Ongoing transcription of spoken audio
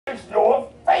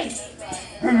your faith.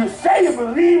 Do you say you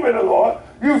believe in the Lord?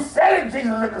 You said that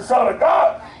Jesus is the Son of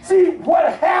God. See,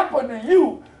 what happened to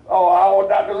you? Oh, I want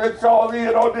not to let y'all in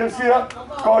on this here,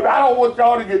 because I don't want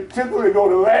y'all to get tickled and go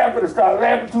to laughing and start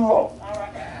laughing too long.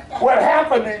 What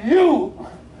happened to you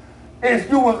is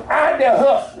you was out there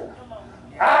hustling,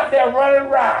 out there running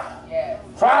around,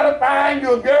 trying to find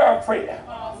your girlfriend,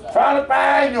 trying to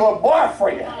find your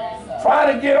boyfriend,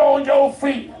 trying to get on your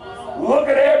feet,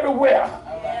 looking everywhere.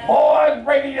 Boys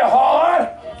breaking your heart,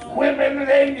 women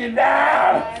laying you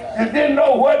down. You didn't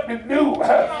know what to do.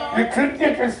 You couldn't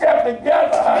get yourself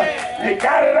together. You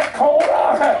got in a corner,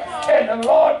 and the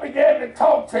Lord began to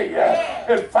talk to you.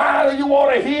 And finally you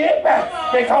want to hear it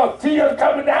because tears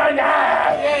coming down your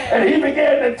eyes. And he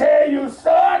began to tell you,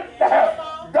 son,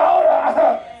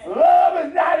 daughter, love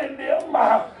is not in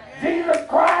them. Jesus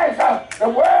Christ, the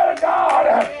Word of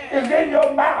God is in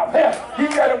your mouth. He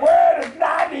said the Word is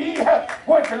not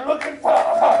what you're looking for.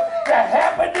 The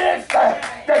happiness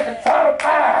that you're trying to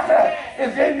find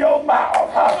is in your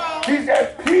mouth. He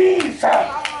said peace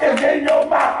is in your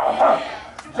mouth.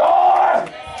 Joy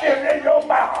is in your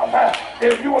mouth.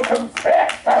 If you will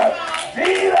confess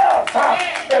Jesus,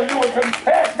 if you will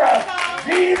confess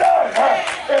Jesus,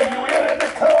 if you enter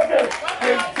the covenant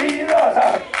with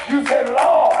Jesus, you said,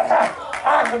 Lord,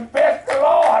 I confess the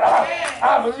Lord.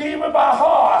 I believe in my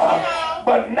heart.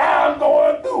 But now I'm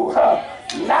going through.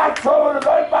 Now trouble is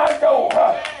at my door.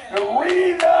 The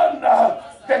reason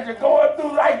that you're going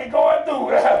through like you're going through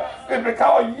is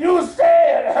because you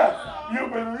said you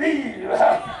believe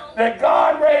that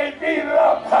God raised Jesus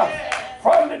up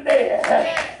from the dead.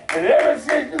 And ever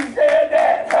since you said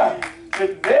that, the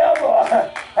devil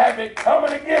has been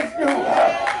coming against you.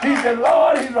 He said,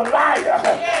 Lord, he's a liar.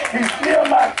 He's still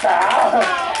my child.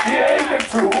 He ain't the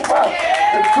truth.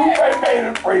 The truth ain't made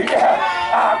him free.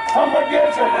 I'll come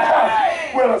against him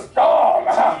with a storm.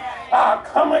 I'll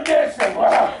come against him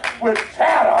with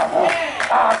chatter.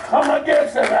 I'll come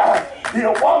against him.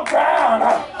 He'll walk around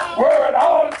worried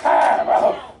all the time,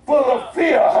 full of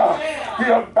fear.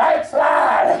 He'll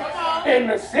backslide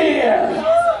into sin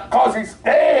because he's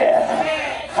scared.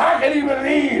 How can he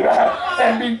believe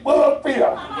and be full of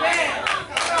fear?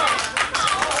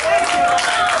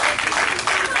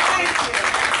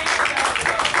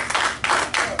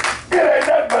 It ain't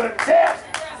nothing but a test.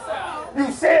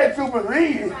 You said you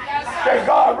believe that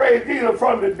God raised Jesus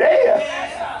from the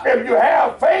dead. If you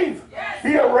have faith,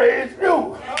 he'll raise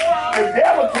you. The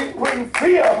devil keeps putting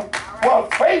fear where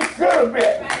faith should have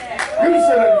been. You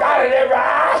should have dotted every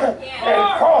I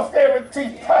and crossed every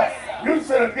T. You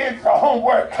should have did your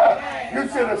homework. You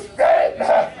should have studied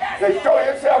to show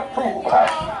yourself proof.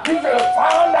 You should have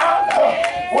found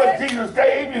out what Jesus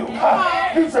gave you.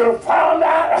 You should have found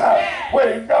out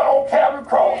what he done on Calvary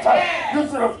cross. You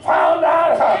should have found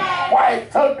out why he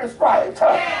took the stripes.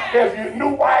 If you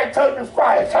knew why he took the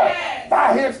stripes,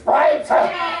 by his stripes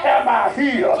am I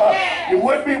healed. You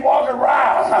wouldn't be walking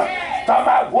around talking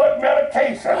about what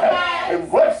medication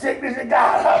and what sickness you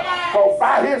got. So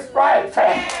by his stripes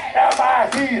am I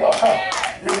healed.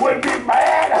 You wouldn't be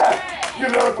mad. You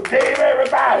could have forgave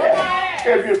everybody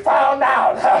if you found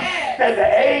out that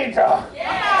the angel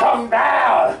come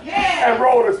down and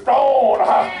rolled a stone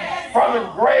from his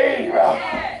grave.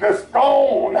 The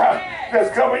stone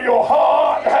that's covering your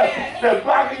heart, that's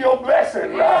blocking your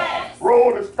blessing.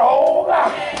 Roll the stone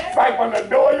right from the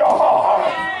door of your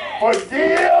heart.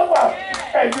 Forgive,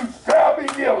 and you shall be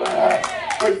given.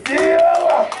 Forgive,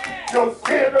 your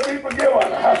sins will be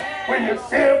forgiven. When your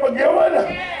sin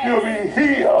forgiven, you'll be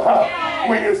healed.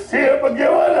 When your sin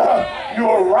forgiven,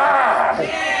 you'll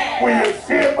rise. When your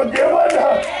sin forgiven,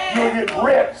 you'll get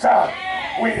rich.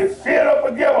 When your sin are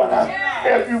forgiven,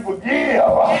 if you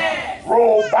forgive,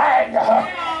 roll back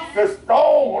the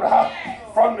stone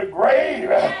from the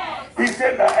grave. He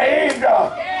sent the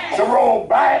angel to roll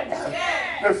back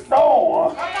the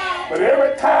stone. But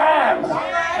every time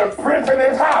the prince in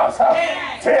his house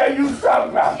tell you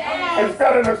something,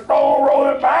 instead of the stone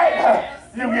rolling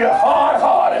back, you get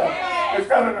hard-hearted.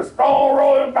 Instead of the stone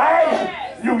rolling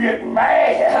back, you get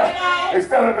mad.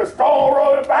 Instead of the stone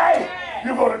rolling back,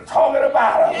 you go to talking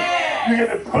about him. You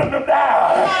get to putting them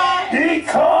down. He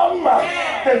come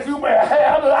that you may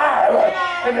have life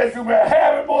and that you may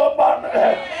have it more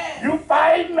abundantly. You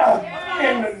fighting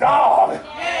in the dark,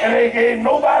 and they gave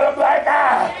nobody a black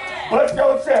eye but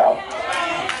yourself.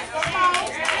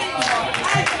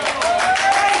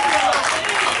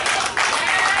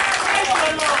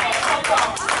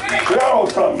 Hello,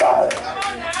 somebody.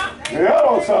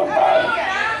 Hello, somebody.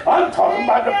 I'm talking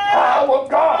about the power of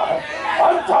God.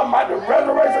 I'm talking about the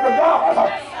resurrection of God.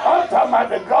 I'm talking about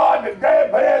the God that died,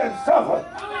 bled, and suffered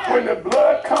When the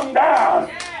blood come down,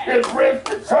 it rent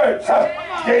the church,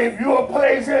 gave you a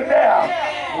place in there,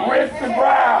 rent the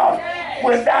ground,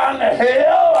 went down to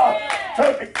hell,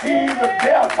 took the keys of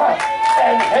death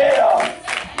and hell.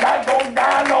 Not gonna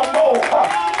die no more.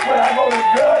 When I go to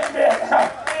judgment,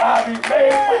 I'll be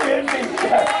made within me.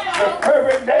 The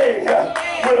perfect day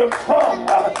will have come.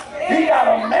 He got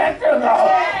a mansion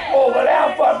over there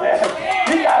for me.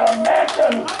 He got a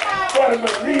mansion for the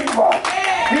believer.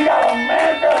 He got a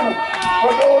mansion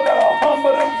for those that are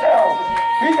humble themselves.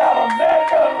 He got a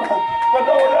mansion for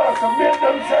those that are submit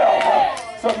themselves.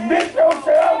 Submit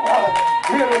yourself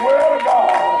to the word of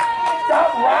God. Stop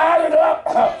rising up.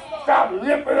 Stop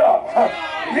lifting up.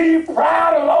 Leave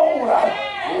pride alone.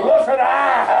 Lust of the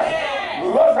eye.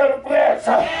 Lust of the flesh.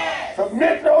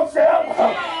 Submit yourself.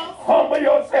 Humble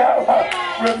yourself.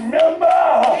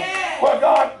 Remember where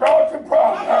God brought you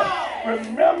from.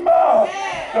 Remember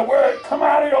the word come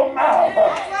out of your mouth.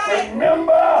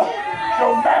 Remember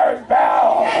your marriage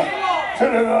vow to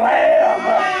the Lamb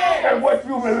and what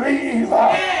you believe.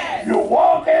 You're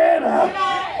walking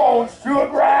on sure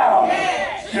ground.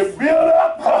 You build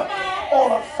up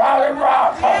on a solid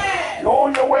rock. You're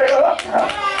on your way up.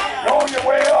 You're on your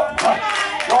way up.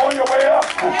 You're on your way up.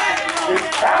 The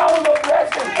showers of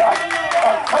blessings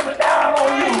are coming down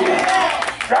on you.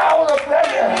 Showers of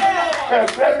blessings.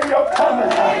 There's blessing your coming.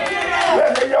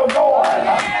 Blessing your going.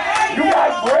 You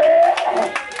got bread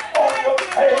on your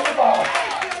table.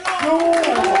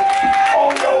 Food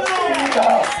on your feet.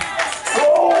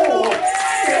 Gold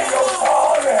in your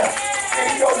closet.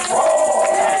 In your drawer.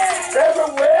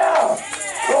 Everywhere.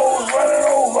 Clothes running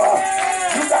over.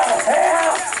 You got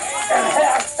hair and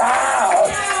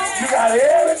hairstyles. You got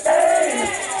everything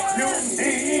you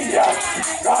need.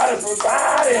 God is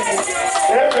providing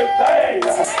everything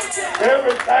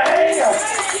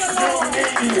you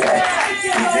need.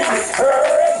 You give you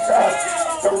courage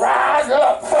to rise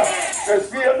up, to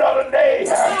see another day.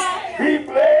 He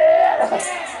bled,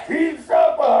 he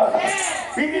suffered,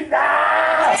 he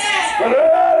died, but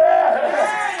early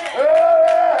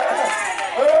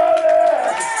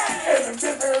in the midst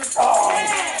of the storm,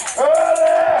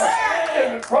 early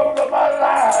in the trouble of my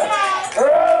life,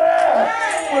 early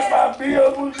when my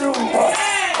bills were due,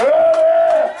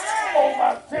 early on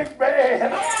my sick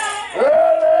bed,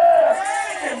 early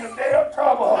in the day of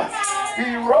trouble,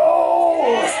 he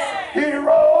rose,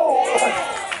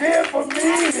 did for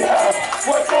me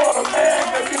what no other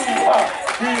man could do.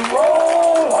 He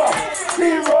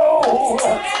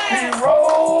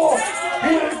rose, he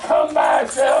didn't come by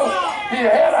himself, he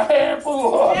had a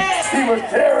handful, he was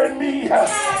carrying me, he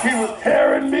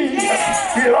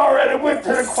had already went to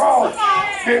the cross,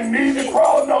 didn't need the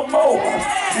cross no more,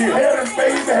 he had his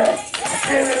baby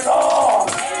in his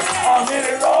arms, I'm in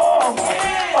his arms,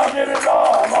 are you in his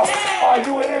arms,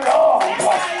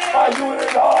 are you in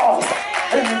his arms?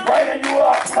 Is he bringing you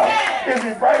up? Is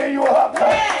he bringing you up?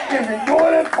 Is he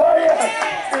doing it for you?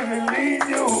 Is he leading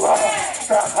you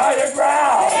to higher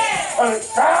ground? Or the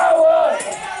showers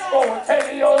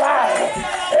overtaking your life?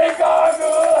 Ain't God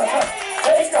good?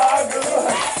 Ain't God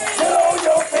good? Get on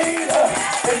your feet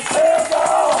and tell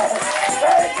God,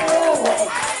 thank you,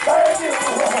 thank you,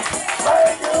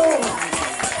 thank you,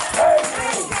 thank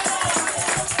you,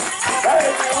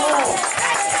 thank you,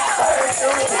 thank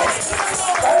you,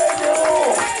 thank you.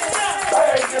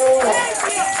 Thank you.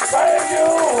 Thank you.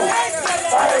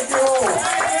 Thank you.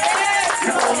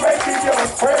 You're going to make me give a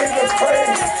praise and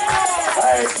praise.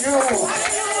 Thank you.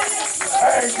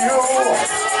 Thank you.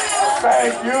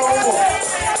 Thank you.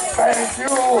 Thank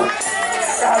you.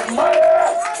 Got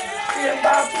money in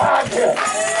my pocket.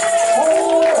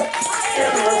 Food in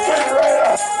the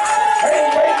refrigerator.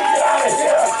 Can't wait to get out of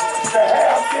here to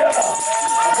have dinner.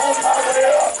 I'm on my way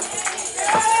up.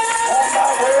 On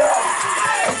my way up.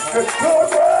 The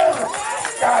children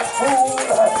got food,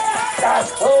 got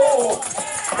clothes,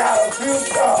 got a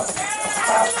future.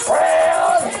 My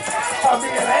prayers are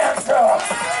being answered.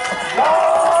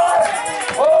 God,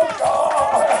 oh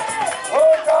God,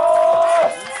 oh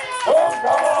God, oh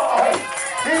God.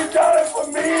 He's done it for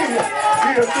me.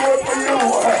 He'll do it for you.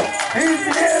 He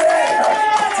did it.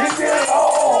 He did it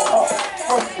all.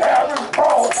 From Calvary's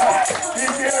cross, he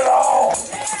did it all.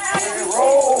 When he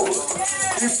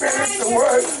rose, he finished the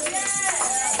work.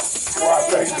 Oh, I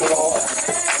thank you, Lord.